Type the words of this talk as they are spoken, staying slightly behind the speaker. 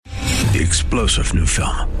The explosive new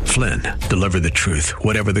film, Flynn, deliver the truth,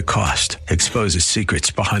 whatever the cost, exposes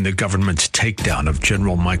secrets behind the government's takedown of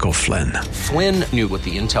General Michael Flynn. Flynn knew what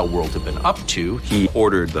the intel world had been up to. He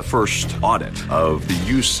ordered the first audit of the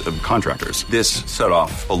use of contractors. This set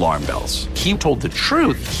off alarm bells. He told the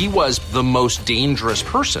truth. He was the most dangerous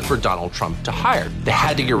person for Donald Trump to hire. They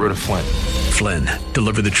had to get rid of Flynn. Flynn,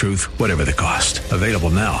 deliver the truth, whatever the cost. Available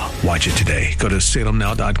now. Watch it today. Go to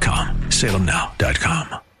salemnow.com.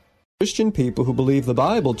 salemnow.com. Christian people who believe the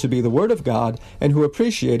Bible to be the Word of God and who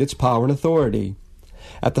appreciate its power and authority.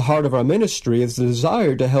 At the heart of our ministry is the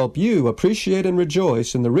desire to help you appreciate and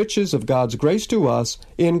rejoice in the riches of God's grace to us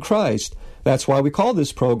in Christ. That's why we call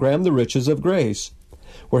this program The Riches of Grace.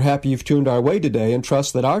 We're happy you've tuned our way today and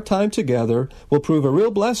trust that our time together will prove a real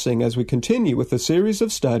blessing as we continue with a series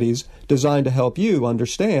of studies designed to help you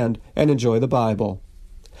understand and enjoy the Bible.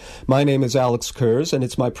 My name is Alex Kurz, and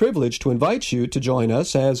it's my privilege to invite you to join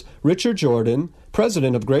us as Richard Jordan,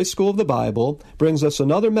 president of Grace School of the Bible, brings us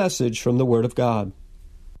another message from the Word of God.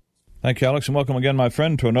 Thank you, Alex, and welcome again, my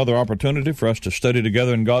friend, to another opportunity for us to study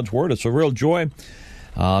together in God's Word. It's a real joy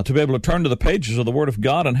to be able to turn to the pages of the Word of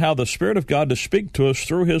God and how the Spirit of God to speak to us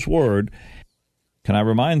through His Word. Can I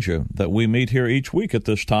remind you that we meet here each week at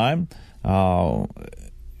this time,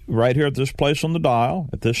 right here at this place on the dial,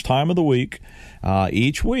 at this time of the week,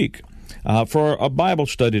 each week, for a Bible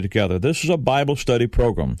study together. This is a Bible study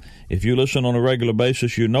program. If you listen on a regular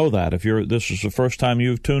basis, you know that. If this is the first time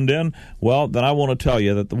you've tuned in, well, then I want to tell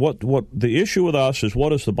you that what the issue with us is, what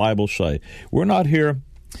does the Bible say? We're not here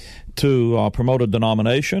to promote a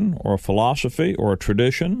denomination or a philosophy or a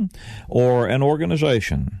tradition or an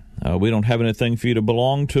organization. We don't have anything for you to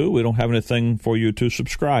belong to. We don't have anything for you to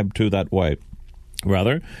subscribe to that way.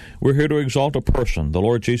 Rather, we're here to exalt a person, the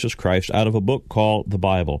Lord Jesus Christ, out of a book called the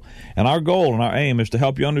Bible. And our goal and our aim is to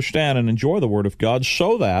help you understand and enjoy the Word of God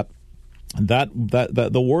so that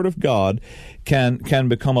the Word of God can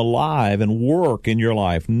become alive and work in your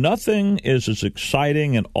life. Nothing is as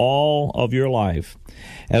exciting in all of your life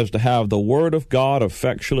as to have the Word of God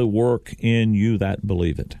effectually work in you that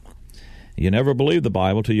believe it. You never believe the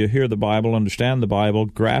Bible till you hear the Bible, understand the Bible,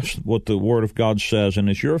 grasp what the Word of God says, and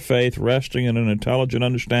it's your faith resting in an intelligent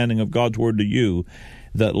understanding of God's Word to you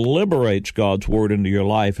that liberates God's Word into your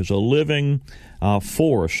life as a living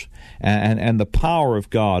force and the power of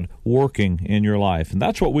God working in your life. And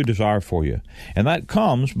that's what we desire for you. And that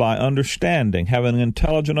comes by understanding, having an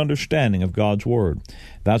intelligent understanding of God's Word.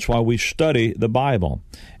 That's why we study the Bible,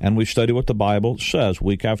 and we study what the Bible says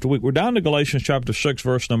week after week. We're down to Galatians chapter 6,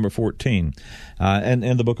 verse number 14, and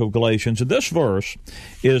in the book of Galatians. And this verse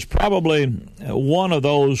is probably one of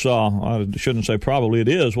those, I shouldn't say probably, it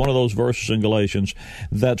is one of those verses in Galatians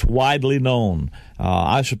that's widely known.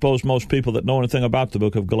 I suppose most people that know anything about the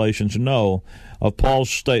book of Galatians know of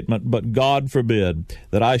Paul's statement, "But God forbid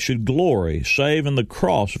that I should glory, save in the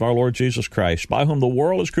cross of our Lord Jesus Christ, by whom the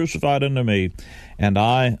world is crucified unto me, and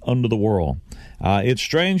I unto the world." It's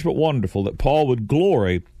strange but wonderful that Paul would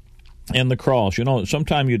glory in the cross. You know,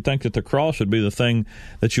 sometimes you'd think that the cross would be the thing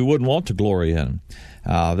that you wouldn't want to glory in.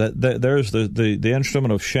 That there's the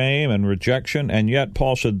instrument of shame and rejection, and yet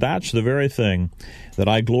Paul said, that's the very thing that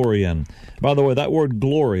I glory in. By the way, that word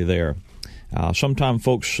glory there, sometimes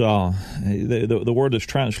folks, the word that's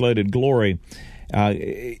translated glory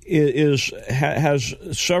has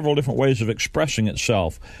several different ways of expressing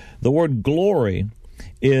itself. The word glory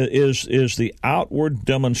is the outward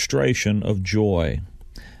demonstration of joy.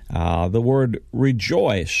 The word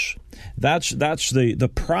rejoice, that's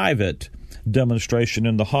the private demonstration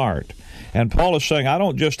in the heart. And Paul is saying, I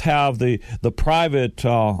don't just have the private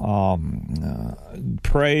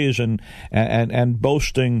praise and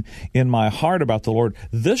boasting in my heart about the Lord.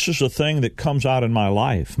 This is a thing that comes out in my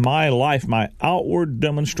life. My outward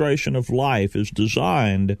demonstration of life is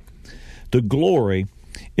designed to glory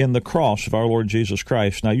in the cross of our Lord Jesus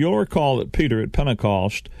Christ. Now, you'll recall that Peter at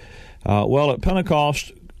Pentecost, at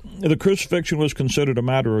Pentecost, the crucifixion was considered a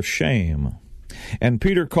matter of shame. And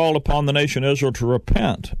Peter called upon the nation Israel to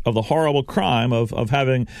repent of the horrible crime of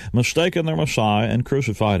having mistaken their Messiah and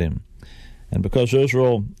crucified him. And because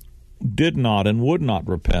Israel did not and would not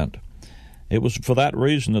repent, it was for that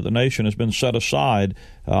reason that the nation has been set aside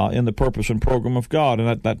in the purpose and program of God.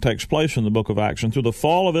 And that takes place in the book of Acts. And through the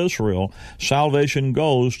fall of Israel, salvation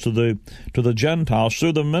goes to the Gentiles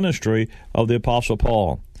through the ministry of the Apostle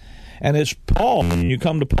Paul. And it's Paul, when you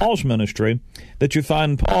come to Paul's ministry, that you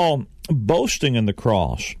find Paul boasting in the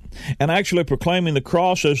cross and actually proclaiming the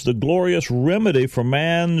cross as the glorious remedy for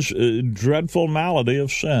man's dreadful malady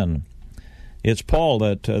of sin. It's Paul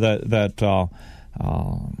that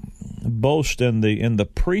boast in the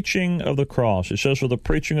preaching of the cross. It says, for the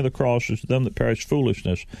preaching of the cross is to them that perish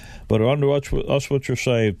foolishness, but unto us which are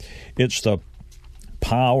saved, it's the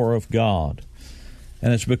power of God.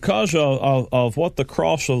 And it's because of what the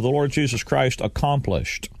cross of the Lord Jesus Christ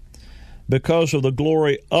accomplished, because of the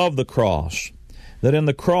glory of the cross, that in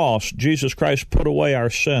the cross Jesus Christ put away our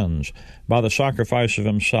sins by the sacrifice of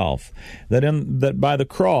himself, that by the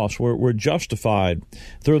cross we're justified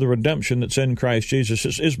through the redemption that's in Christ Jesus.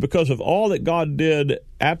 It's because of all that God did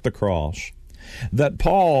at the cross that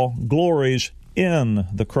Paul glories in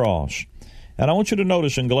the cross. And I want you to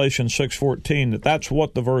notice in Galatians 6:14 that that's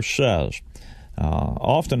what the verse says.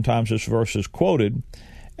 Oftentimes this verse is quoted,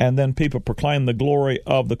 and then people proclaim the glory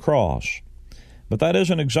of the cross. But that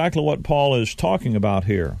isn't exactly what Paul is talking about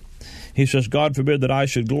here. He says, God forbid that I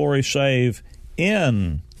should glory save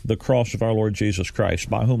in the cross of our Lord Jesus Christ,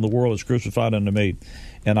 by whom the world is crucified unto me,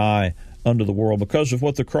 and I unto the world. Because of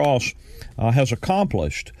what the cross has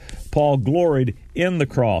accomplished, Paul gloried in the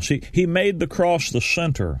cross. He made the cross the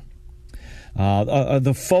center,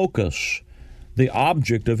 the focus, the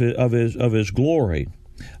object of his glory,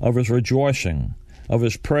 of his rejoicing, of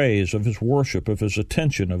his praise, of his worship, of his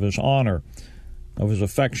attention, of his honor, of his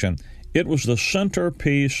affection. It was the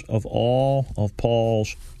centerpiece of all of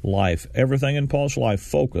Paul's life. Everything in Paul's life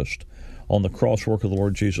focused on the cross work of the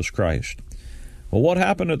Lord Jesus Christ. Well, what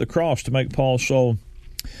happened at the cross to make Paul so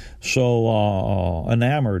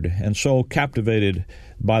enamored and so captivated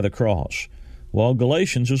by the cross? Well,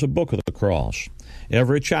 Galatians is a book of the cross.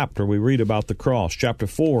 Every chapter we read about the cross. Chapter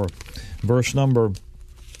 4, verse number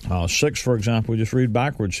 6, for example, we just read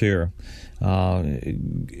backwards here.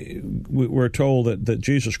 We're told that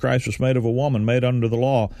Jesus Christ was made of a woman, made under the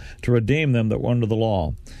law, to redeem them that were under the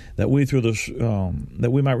law, that we through this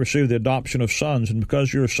that we might receive the adoption of sons. And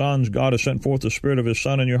because you're sons, God has sent forth the Spirit of His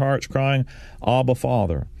Son in your hearts, crying, Abba,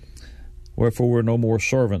 Father. Wherefore we're no more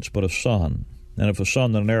servants, but a son. And if a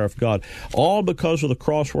son, then an heir of God. All because of the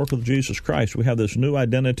cross work of Jesus Christ. We have this new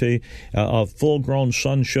identity of full-grown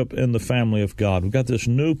sonship in the family of God. We've got this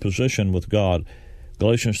new position with God.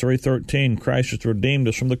 Galatians 3:13, Christ has redeemed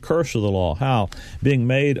us from the curse of the law. How? Being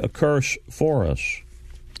made a curse for us.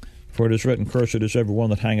 For it is written, cursed is every one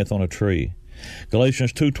that hangeth on a tree.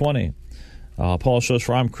 Galatians 2:20, Paul says,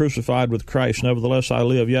 for I am crucified with Christ, nevertheless I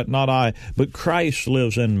live, yet not I, but Christ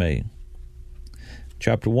lives in me.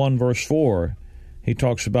 Chapter 1, verse 4, he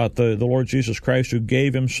talks about the Lord Jesus Christ who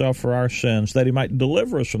gave himself for our sins, that he might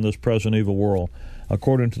deliver us from this present evil world,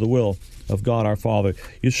 according to the will of God our Father.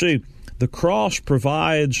 You see, the cross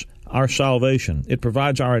provides our salvation. It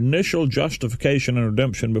provides our initial justification and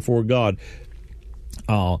redemption before God.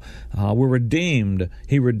 We're redeemed.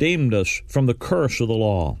 He redeemed us from the curse of the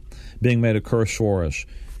law, being made a curse for us.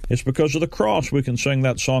 It's because of the cross we can sing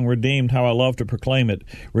that song, Redeemed, how I love to proclaim it,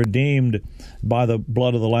 redeemed by the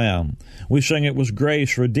blood of the Lamb. We sing it was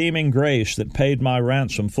grace, redeeming grace that paid my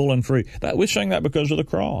ransom full and free. We sing that because of the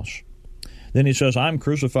cross. Then he says, I'm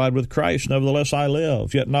crucified with Christ, nevertheless I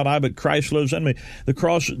live. Yet not I, but Christ lives in me. The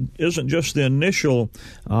cross isn't just the initial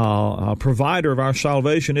provider of our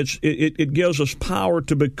salvation. It gives us power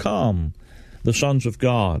to become the sons of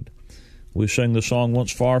God. We sing the song,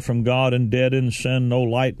 once far from God and dead in sin, no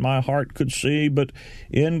light my heart could see, but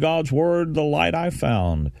in God's word the light I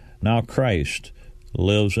found. Now Christ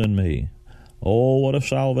lives in me. Oh, what a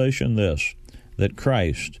salvation this, that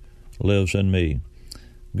Christ lives in me.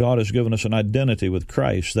 God has given us an identity with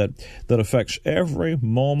Christ that affects every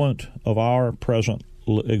moment of our present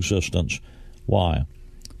existence. Why?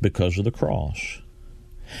 Because of the cross.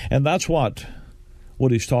 And that's what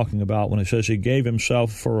he's talking about when he says he gave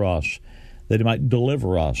himself for us, that he might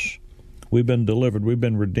deliver us. We've been delivered. We've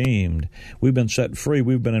been redeemed. We've been set free.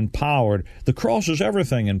 We've been empowered. The cross is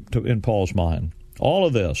everything in Paul's mind. All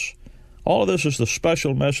of this is the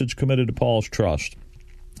special message committed to Paul's trust.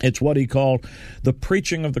 It's what he called the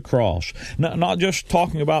preaching of the cross. Not just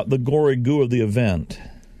talking about the gory goo of the event,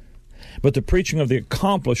 but the preaching of the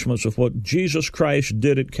accomplishments of what Jesus Christ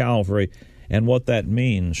did at Calvary and what that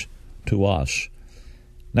means to us.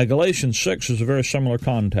 Now, Galatians 6 is a very similar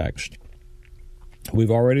context.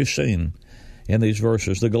 We've already seen in these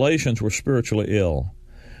verses the Galatians were spiritually ill.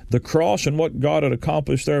 The cross and what God had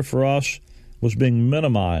accomplished there for us was being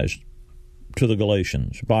minimized to the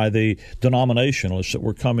Galatians by the denominationalists that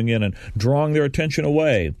were coming in and drawing their attention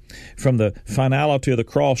away from the finality of the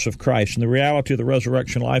cross of Christ and the reality of the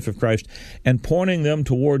resurrection life of Christ and pointing them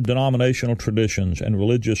toward denominational traditions and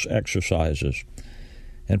religious exercises.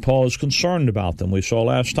 And Paul is concerned about them. We saw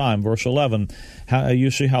last time, verse 11, you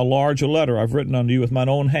see how large a letter I've written unto you with mine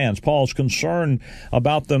own hands. Paul's concerned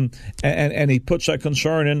about them, and he puts that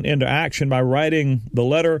concern into action by writing the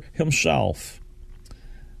letter himself.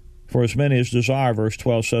 For as many as desire, verse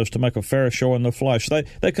 12 says, to make a fair show in the flesh.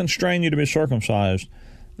 They constrain you to be circumcised,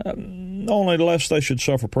 only lest they should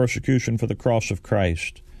suffer persecution for the cross of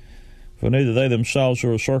Christ. For neither they themselves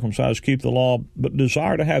who are circumcised keep the law, but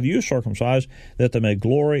desire to have you circumcised, that they may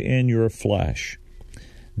glory in your flesh.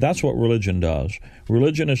 That's what religion does.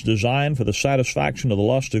 Religion is designed for the satisfaction of the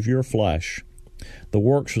lust of your flesh, the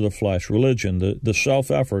works of the flesh, religion, the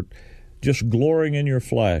self-effort, just glorying in your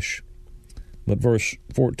flesh. But verse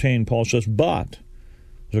 14, Paul says, but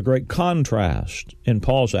there's a great contrast in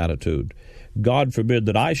Paul's attitude. God forbid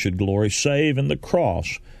that I should glory save in the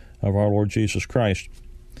cross of our Lord Jesus Christ.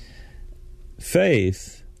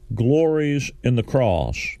 Faith glories in the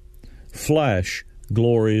cross. Flesh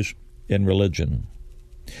glories in religion.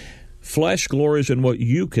 Flesh glories in what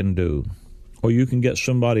you can do, or you can get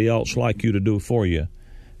somebody else like you to do for you.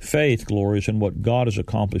 Faith glories in what God has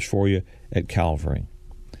accomplished for you at Calvary.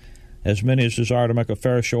 As many as desire to make a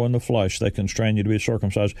fair show in the flesh, they constrain you to be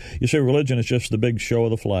circumcised. You see, religion is just the big show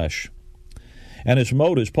of the flesh. And its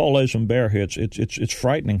motives, Paul lays them bare here. It's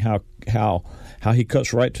frightening how he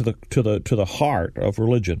cuts right to the heart of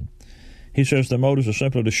religion. He says their motives are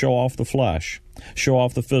simply to show off the flesh, show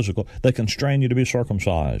off the physical. They constrain you to be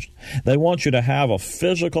circumcised. They want you to have a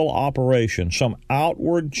physical operation, some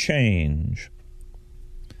outward change,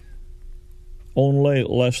 only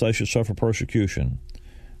lest they should suffer persecution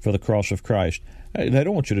for the cross of Christ. They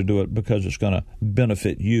don't want you to do it because it's going to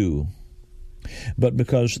benefit you, but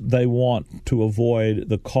because they want to avoid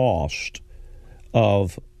the cost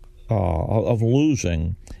of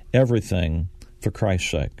losing everything for Christ's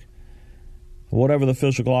sake. Whatever the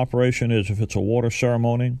physical operation is, if it's a water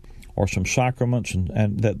ceremony or some sacraments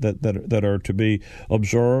and that are to be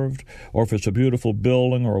observed, or if it's a beautiful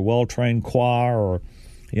building or a well-trained choir, or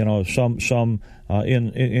some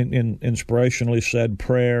inspirationally said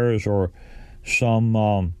prayers, or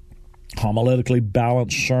some homiletically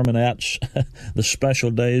balanced sermonettes, the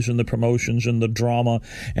special days and the promotions and the drama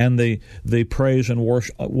and the praise and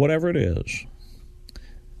worship, whatever it is.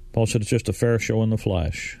 Paul said it's just a fair show in the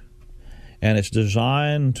flesh. And it's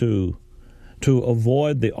designed to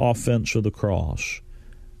avoid the offense of the cross.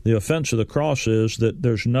 The offense of the cross is that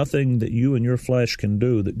there's nothing that you and your flesh can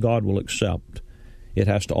do that God will accept. It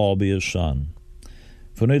has to all be His Son.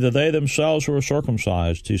 For neither they themselves who are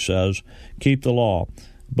circumcised, he says, keep the law,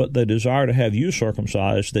 but they desire to have you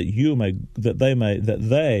circumcised, that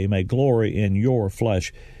they may glory in your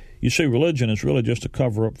flesh. You see, religion is really just a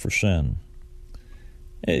cover up for sin.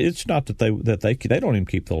 It's not that they don't even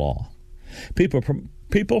keep the law.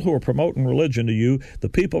 People who are promoting religion to you, the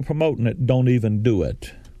people promoting it don't even do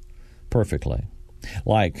it perfectly,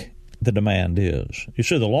 like the demand is. You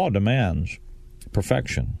see, the law demands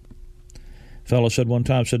perfection. A fellow said one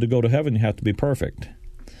time, to go to heaven you have to be perfect.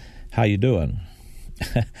 How you doing?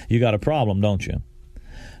 You got a problem, don't you?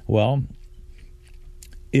 Well,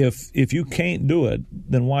 if you can't do it,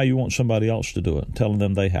 then why you want somebody else to do it, telling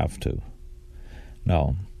them they have to?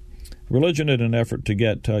 No. Religion is an effort to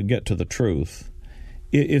get to the truth.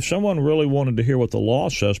 If someone really wanted to hear what the law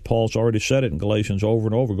says, Paul's already said it in Galatians over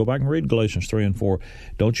and over. Go back and read Galatians 3 and 4.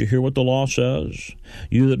 Don't you hear what the law says?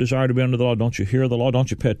 You that desire to be under the law, don't you hear the law?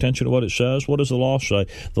 Don't you pay attention to what it says? What does the law say?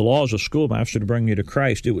 The law is a schoolmaster to bring you to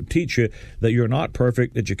Christ. It would teach you that you're not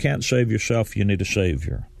perfect, that you can't save yourself, you need a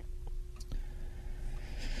Savior.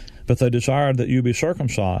 But they desire that you be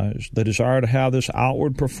circumcised. They desire to have this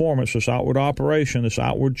outward performance, this outward operation, this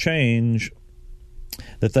outward change,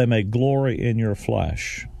 that they may glory in your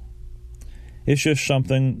flesh. It's just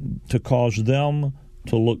something to cause them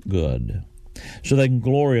to look good, so they can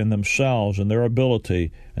glory in themselves and their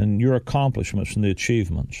ability and your accomplishments and the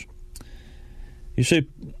achievements. You see,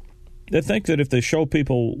 they think that if they show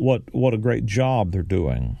people what a great job they're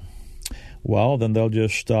doing, well, then they'll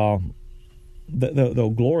just they'll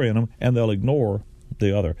glory in them and they'll ignore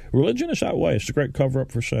the other. Religion is that way. It's a great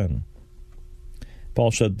cover-up for sin.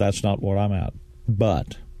 Paul said, that's not what I'm at.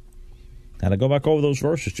 But, and I go back over those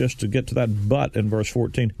verses just to get to that but in verse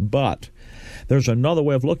 14. But there's another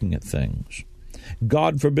way of looking at things.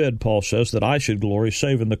 God forbid, Paul says, that I should glory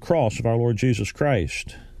save in the cross of our Lord Jesus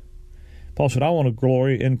Christ. Paul said, I want to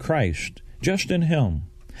glory in Christ, just in Him,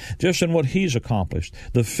 just in what He's accomplished.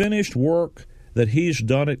 The finished work that He's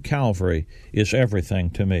done at Calvary is everything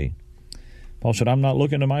to me. Paul said, I'm not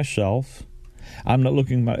looking to myself. I'm not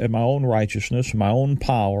looking at my own righteousness, my own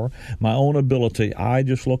power, my own ability. I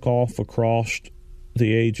just look off across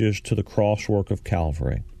the ages to the cross work of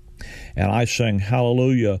Calvary. And I sing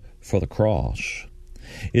hallelujah for the cross.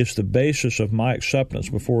 It's the basis of my acceptance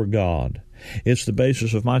before God. It's the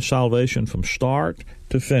basis of my salvation from start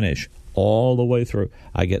to finish, all the way through.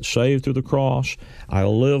 I get saved through the cross, I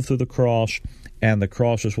live through the cross, and the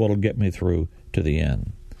cross is what will get me through to the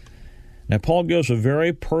end. Now, Paul gives a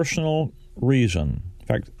very personal reason, in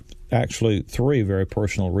fact, actually 3 very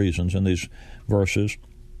personal reasons in these verses,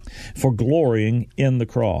 for glorying in the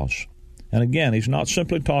cross. And again, he's not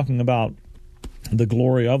simply talking about the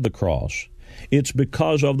glory of the cross. It's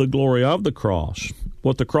because of the glory of the cross,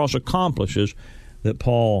 what the cross accomplishes, that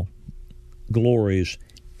Paul glories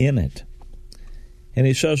in it. And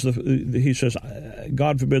he says,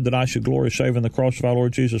 God forbid that I should glory save in the cross of our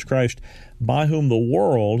Lord Jesus Christ, by whom the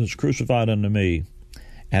world is crucified unto me,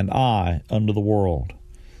 and I unto the world.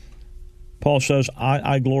 Paul says,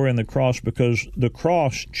 I glory in the cross because the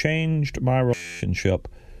cross changed my relationship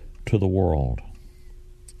to the world.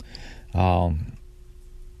 Once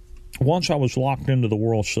I was locked into the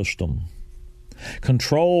world system,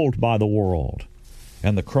 controlled by the world,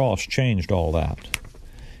 and the cross changed all that.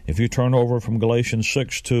 If you turn over from Galatians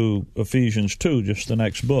 6 to Ephesians 2, just the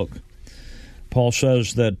next book, Paul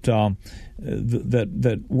says that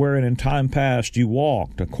that wherein in time past you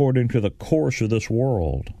walked according to the course of this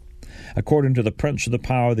world, according to the prince of the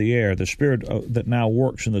power of the air, the spirit that now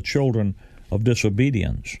works in the children of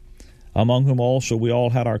disobedience, among whom also we all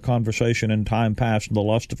had our conversation in time past in the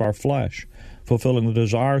lust of our flesh, fulfilling the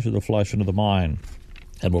desires of the flesh and of the mind,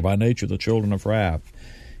 and were by nature the children of wrath,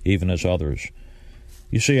 even as others.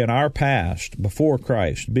 You see, in our past, before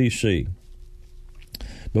Christ, BC,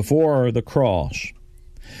 before the cross,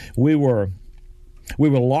 we were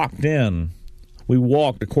locked in. We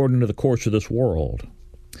walked according to the course of this world.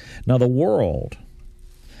 Now, the world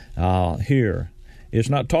here is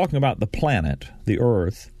not talking about the planet, the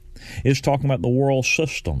earth. It's talking about the world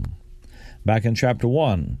system. Back in chapter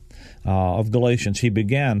 1 of Galatians, he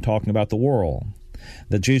began talking about the world,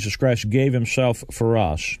 that Jesus Christ gave himself for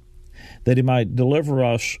us, that he might deliver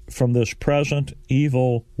us from this present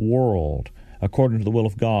evil world, according to the will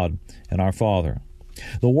of God and our Father.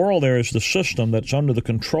 The world there is the system that's under the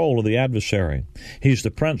control of the adversary. He's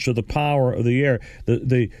the prince of the power of the air,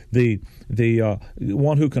 the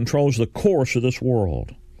one who controls the course of this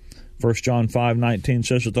world. 1 John 5:19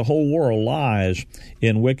 says that the whole world lies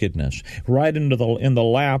in wickedness, right in the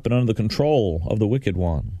lap and under the control of the wicked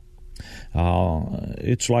one.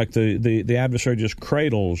 It's like the adversary just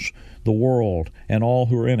cradles the world and all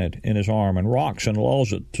who are in it in his arm and rocks and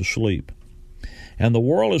lulls it to sleep. And the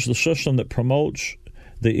world is the system that promotes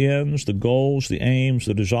the ends, the goals, the aims,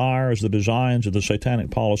 the desires, the designs of the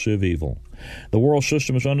satanic policy of evil. The world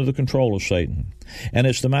system is under the control of Satan, and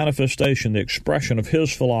it's the manifestation, the expression of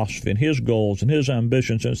his philosophy and his goals and his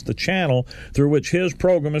ambitions, and it's the channel through which his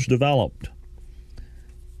program is developed.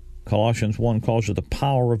 Colossians 1 calls it the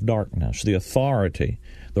power of darkness, the authority,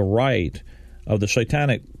 the right of the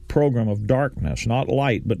satanic program of darkness, not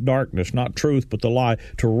light but darkness, not truth but the lie,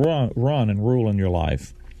 to run and rule in your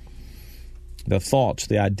life. The thoughts,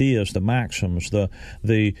 the ideas, the maxims, the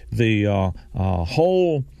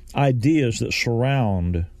whole ideas that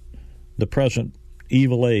surround the present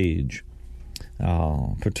evil age.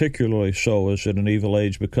 Particularly so is it an evil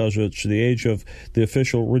age because it's the age of the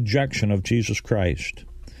official rejection of Jesus Christ.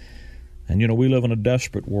 And, we live in a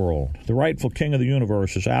desperate world. The rightful king of the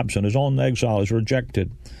universe is absent, is on exile, is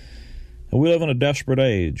rejected. And we live in a desperate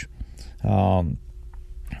age.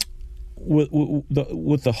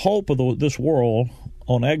 With the hope of this world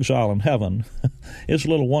on exile in heaven, it's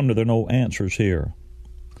little wonder there are no answers here.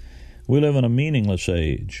 We live in a meaningless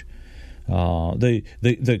age.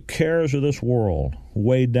 The cares of this world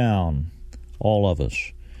weigh down all of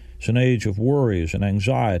us. It's an age of worries and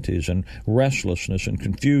anxieties and restlessness and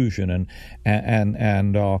confusion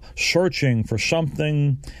and searching for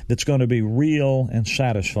something that's going to be real and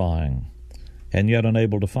satisfying, and yet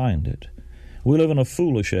unable to find it. We live in a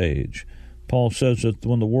foolish age. Paul says that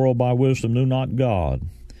when the world by wisdom knew not God,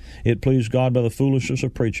 it pleased God by the foolishness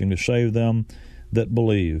of preaching to save them that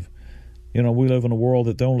believe. We live in a world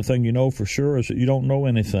that the only thing you know for sure is that you don't know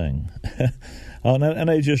anything. And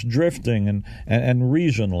they're just drifting and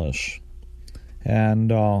reasonless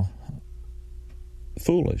and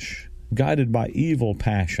foolish, guided by evil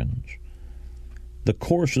passions. The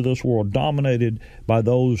course of this world dominated by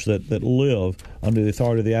those that live under the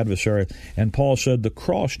authority of the adversary. And Paul said the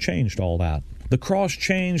cross changed all that. The cross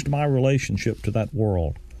changed my relationship to that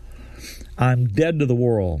world. I'm dead to the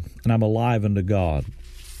world, and I'm alive unto God.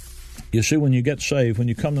 You see, when you get saved, when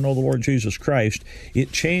you come to know the Lord Jesus Christ,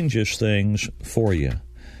 it changes things for you.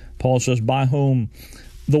 Paul says, by whom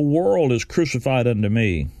the world is crucified unto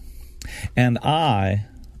me, and I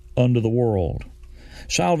unto the world.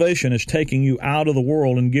 Salvation is taking you out of the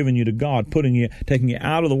world and giving you to God, taking you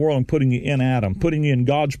out of the world and putting you in Adam, putting you in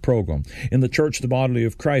God's program, in the church, the body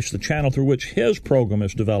of Christ, the channel through which His program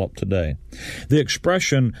is developed today. The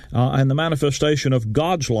expression and the manifestation of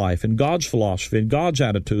God's life and God's philosophy and God's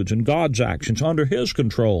attitudes and God's actions under His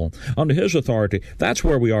control, under His authority. That's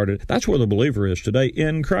where we are today. That's where the believer is today,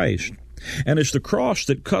 in Christ. And it's the cross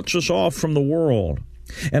that cuts us off from the world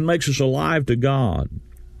and makes us alive to God.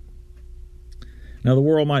 Now, the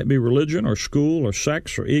world might be religion or school or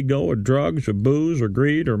sex or ego or drugs or booze or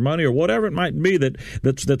greed or money or whatever it might be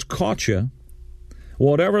that's caught you.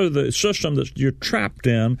 Whatever the system that you're trapped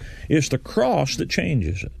in, it's the cross that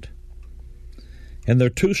changes it. And there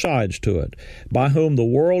are two sides to it. By whom the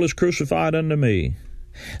world is crucified unto me.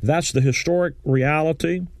 That's the historic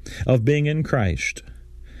reality of being in Christ.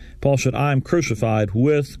 Paul said, I am crucified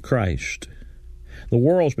with Christ. The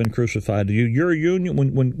world's been crucified to you. Your union,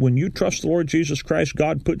 when you trust the Lord Jesus Christ,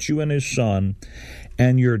 God puts you in His Son,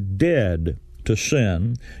 and you're dead to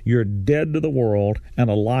sin, you're dead to the world, and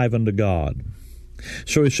alive unto God.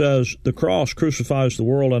 So he says, the cross crucifies the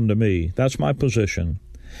world unto me. That's my position.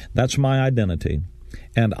 That's my identity.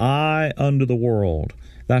 And I unto the world.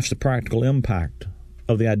 That's the practical impact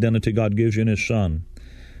of the identity God gives you in His Son.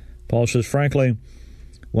 Paul says, frankly,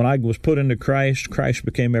 when I was put into Christ, Christ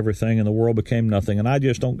became everything and the world became nothing. And I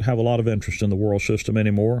just don't have a lot of interest in the world system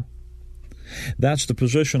anymore. That's the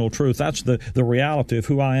positional truth. That's the reality of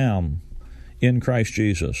who I am in Christ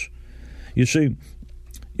Jesus. You see,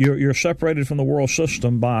 you're separated from the world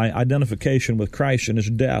system by identification with Christ in His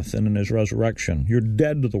death and in His resurrection. You're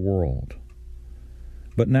dead to the world.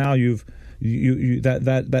 But now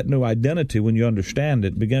that new identity, when you understand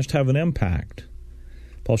it, begins to have an impact.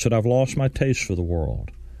 Paul said, I've lost my taste for the world.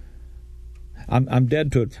 I'm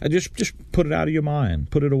dead to it. I just put it out of your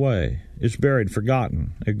mind. Put it away. It's buried,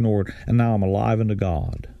 forgotten, ignored, and now I'm alive unto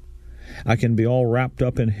God. I can be all wrapped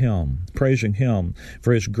up in Him, praising Him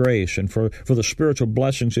for His grace and for the spiritual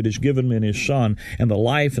blessings that He's given me in His Son, and the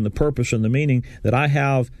life and the purpose and the meaning that I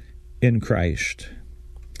have in Christ.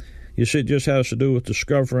 You see, it just has to do with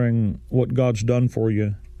discovering what God's done for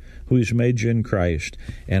you, who He's made you in Christ,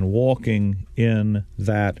 and walking in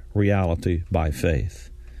that reality by faith.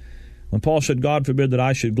 When Paul said, God forbid that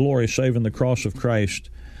I should glory save in the cross of Christ,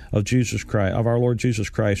 of Jesus Christ, of our Lord Jesus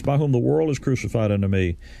Christ, by whom the world is crucified unto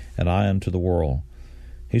me, and I unto the world.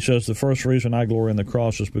 He says, the first reason I glory in the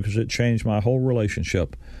cross is because it changed my whole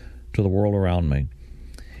relationship to the world around me.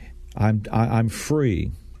 I'm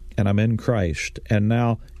free, and I'm in Christ, and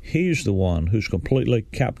now He's the one who's completely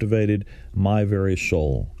captivated my very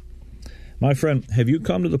soul. My friend, have you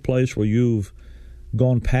come to the place where you've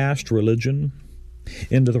gone past religion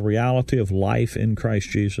into the reality of life in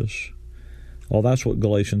Christ Jesus? Well, that's what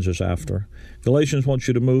Galatians is after. Galatians wants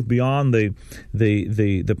you to move beyond the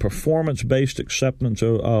performance-based acceptance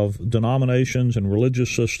of denominations and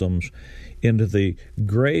religious systems into the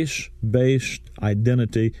grace-based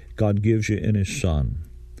identity God gives you in His Son.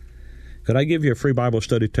 Could I give you a free Bible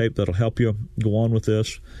study tape that'll help you go on with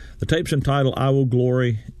this? The tape's entitled, I Will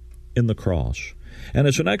Glory in the Cross. And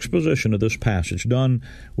it's an exposition of this passage done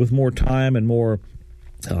with more time and more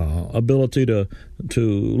ability to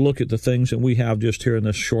look at the things that we have just here in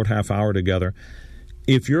this short half hour together.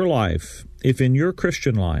 If in your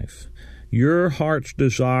Christian life, your heart's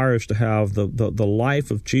desire is to have the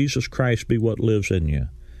life of Jesus Christ be what lives in you,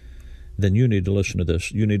 then you need to listen to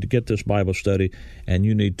this. You need to get this Bible study, and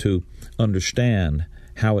you need to understand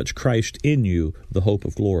how it's Christ in you, the hope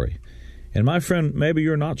of glory. And my friend, maybe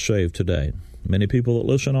you're not saved today. Many people that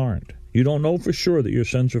listen aren't. You don't know for sure that your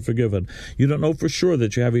sins are forgiven. You don't know for sure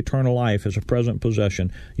that you have eternal life as a present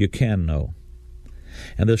possession. You can know.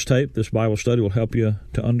 And this tape, this Bible study, will help you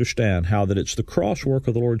to understand how that it's the cross work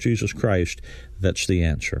of the Lord Jesus Christ that's the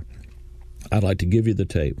answer. I'd like to give you the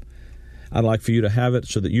tape. I'd like for you to have it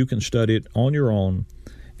so that you can study it on your own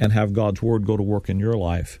and have God's Word go to work in your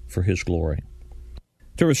life for His glory.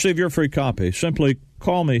 To receive your free copy, simply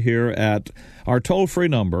call me here at our toll-free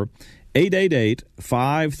number,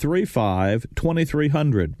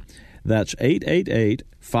 888-535-2300. That's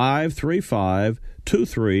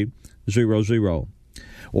 888-535-2300.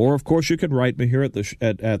 Or, of course, you can write me here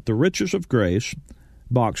at the Riches of Grace,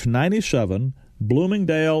 Box 97,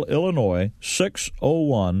 Bloomingdale, Illinois,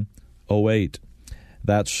 60108.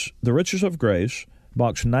 That's the Riches of Grace,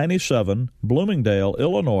 Box 97, Bloomingdale,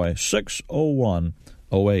 Illinois,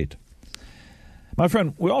 60108. My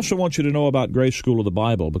friend, we also want you to know about Grace School of the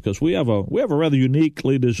Bible, because we have a rather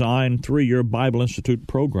uniquely designed 3-year Bible Institute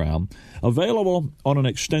program available on an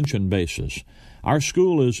extension basis. Our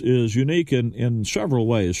school is unique in several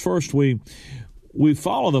ways. First, we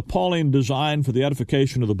follow the Pauline design for the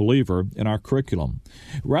edification of the believer in our curriculum.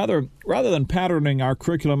 Rather than patterning our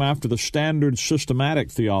curriculum after the standard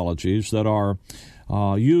systematic theologies that are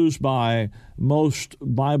used by most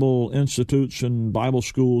Bible institutes and Bible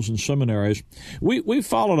schools and seminaries, we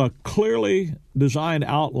followed a clearly designed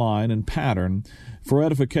outline and pattern for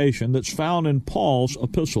edification that's found in Paul's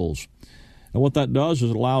epistles. And what that does is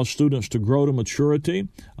it allows students to grow to maturity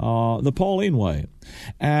the Pauline way,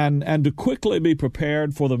 and to quickly be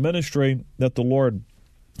prepared for the ministry that the Lord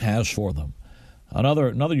has for them.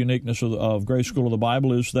 Another uniqueness of Grace School of the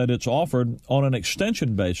Bible is that it's offered on an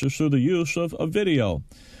extension basis through the use of video.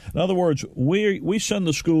 In other words, we send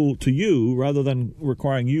the school to you rather than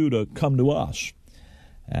requiring you to come to us.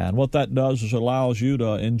 And what that does is allows you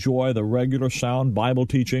to enjoy the regular sound Bible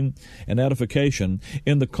teaching and edification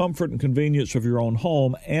in the comfort and convenience of your own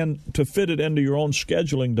home, and to fit it into your own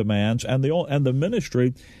scheduling demands and the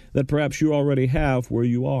ministry that perhaps you already have where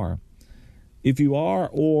you are. If you are,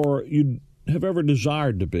 or you have ever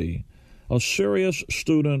desired to be, a serious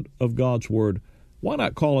student of God's Word, why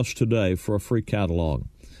not call us today for a free catalog?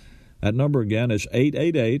 That number again is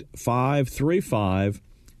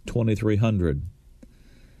 888-535-2300.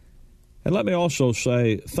 And let me also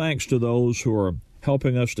say thanks to those who are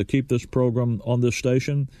helping us to keep this program on this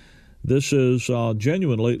station. This is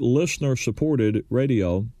genuinely listener-supported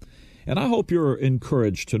radio, and I hope you're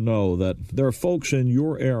encouraged to know that there are folks in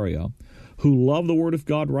your area who love the Word of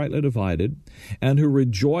God rightly divided, and who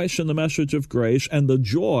rejoice in the message of grace and the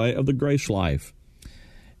joy of the grace life.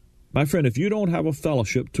 My friend, if you don't have a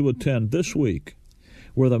fellowship to attend this week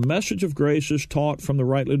where the message of grace is taught from the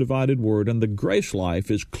rightly divided Word and the grace life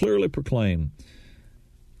is clearly proclaimed,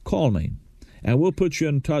 call me, and we'll put you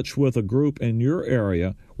in touch with a group in your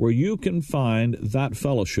area where you can find that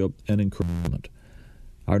fellowship and encouragement.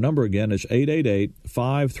 Our number again is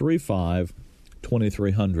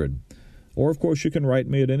 888-535-2300. Or, of course, you can write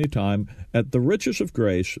me at any time at The Riches of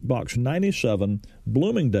Grace, Box 97,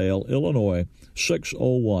 Bloomingdale, Illinois,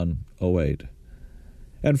 60108.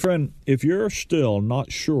 And, friend, if you're still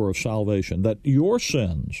not sure of salvation, that your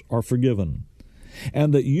sins are forgiven,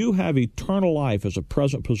 and that you have eternal life as a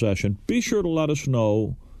present possession, be sure to let us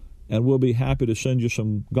know, and we'll be happy to send you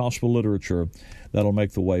some gospel literature that'll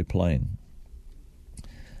make the way plain.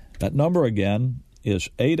 That number again is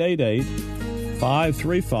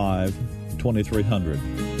 888-535-2300.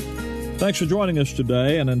 Thanks for joining us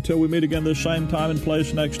today, and until we meet again this same time and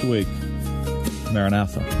place next week,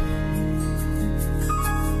 Maranatha.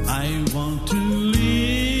 I want to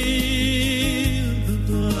live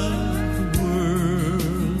above the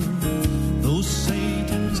world. Though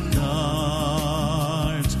Satan's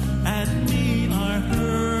darts at me are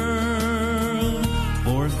hurled,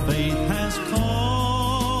 for faith has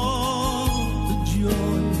called the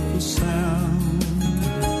joyful sound,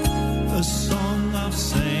 a song of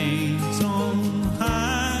saints on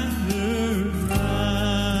higher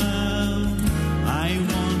ground. I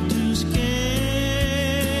want to scale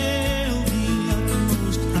the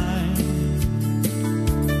utmost height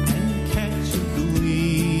and catch a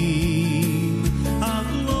gleam of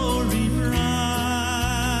glory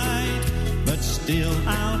bright, but still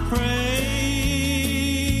I'll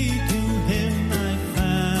pray to Him I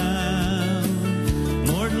found.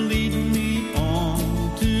 Lord, lead me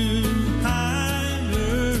on to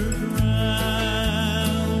higher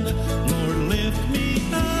ground. Lord, lift me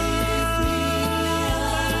up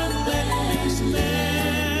and let me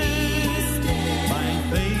stand by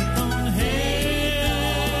faith on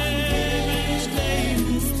heaven's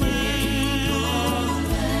stable land,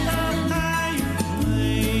 a higher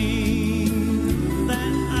plane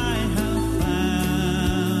than I have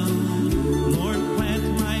found. Lord, plant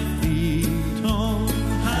my feet on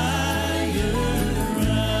higher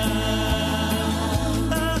ground,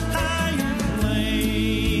 a higher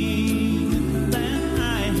plane than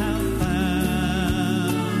I have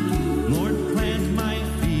found. Lord, plant my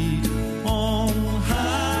feet on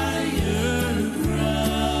higher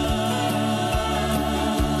ground.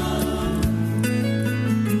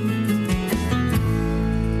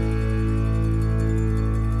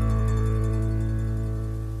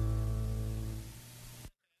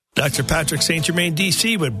 Dr. Patrick St. Germain,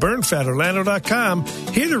 D.C. with BurnFatOrlando.com,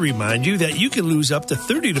 here to remind you that you can lose up to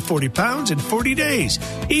 30 to 40 pounds in 40 days,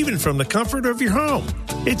 even from the comfort of your home.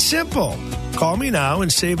 It's simple. Call me now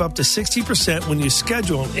and save up to 60% when you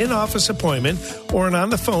schedule an in-office appointment or an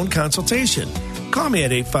on-the-phone consultation. Call me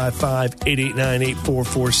at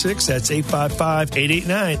 855-889-8446. That's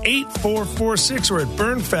 855-889-8446 or at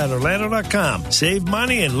burnfatorlando.com. Save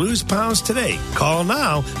money and lose pounds today. Call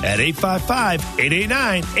now at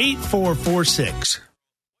 855-889-8446.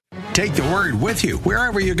 Take the Word with you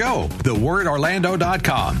wherever you go.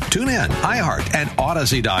 TheWordOrlando.com. Tune in, iHeart, and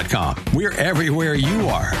Odyssey.com. We're everywhere you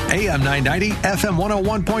are. AM 990, FM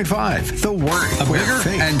 101.5. The Word. A bigger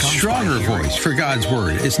and stronger voice for God's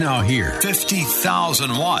Word is now here.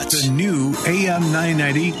 50,000 watts. The new AM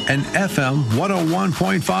 990 and FM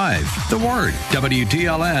 101.5. The Word.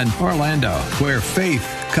 WTLN Orlando, where faith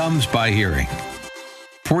comes by hearing.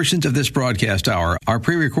 Portions of this broadcast hour are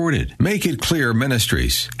pre-recorded. Make It Clear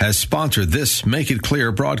Ministries has sponsored this Make It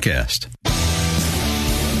Clear broadcast.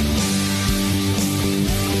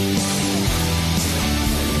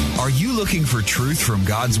 Are you looking for truth from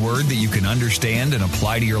God's Word that you can understand and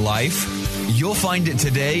apply to your life? You'll find it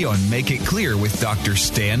today on Make It Clear with Dr.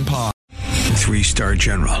 Stan Ponz. 3-star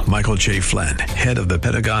General Michael J. Flynn, head of the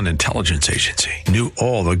Pentagon Intelligence Agency, knew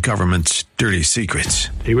all the government's dirty secrets.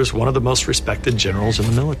 He was one of the most respected generals in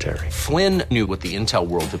the military. Flynn knew what the intel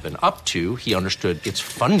world had been up to. He understood its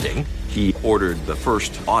funding. He ordered the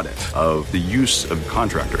first audit of the use of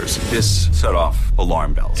contractors. This set off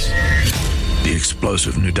alarm bells. The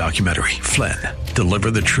explosive new documentary, Flynn,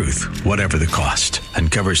 Deliver the Truth, Whatever the Cost,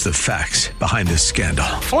 uncovers the facts behind this scandal.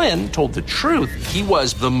 Flynn told the truth. He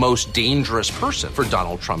was the most dangerous person for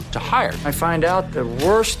Donald Trump to hire. I find out the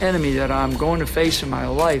worst enemy that I'm going to face in my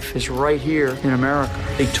life is right here in America.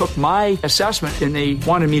 They took my assessment and they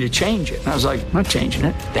wanted me to change it. And I was like, I'm not changing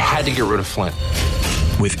it. They had to get rid of Flynn.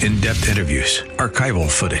 With in-depth interviews, archival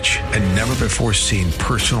footage, and never-before-seen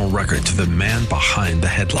personal records of the man behind the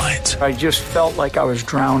headlines. I just felt like I was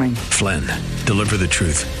drowning. Flynn, Deliver the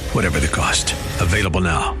Truth, Whatever the Cost. Available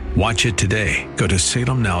now. Watch it today. Go to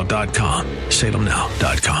salemnow.com.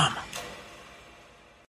 salemnow.com.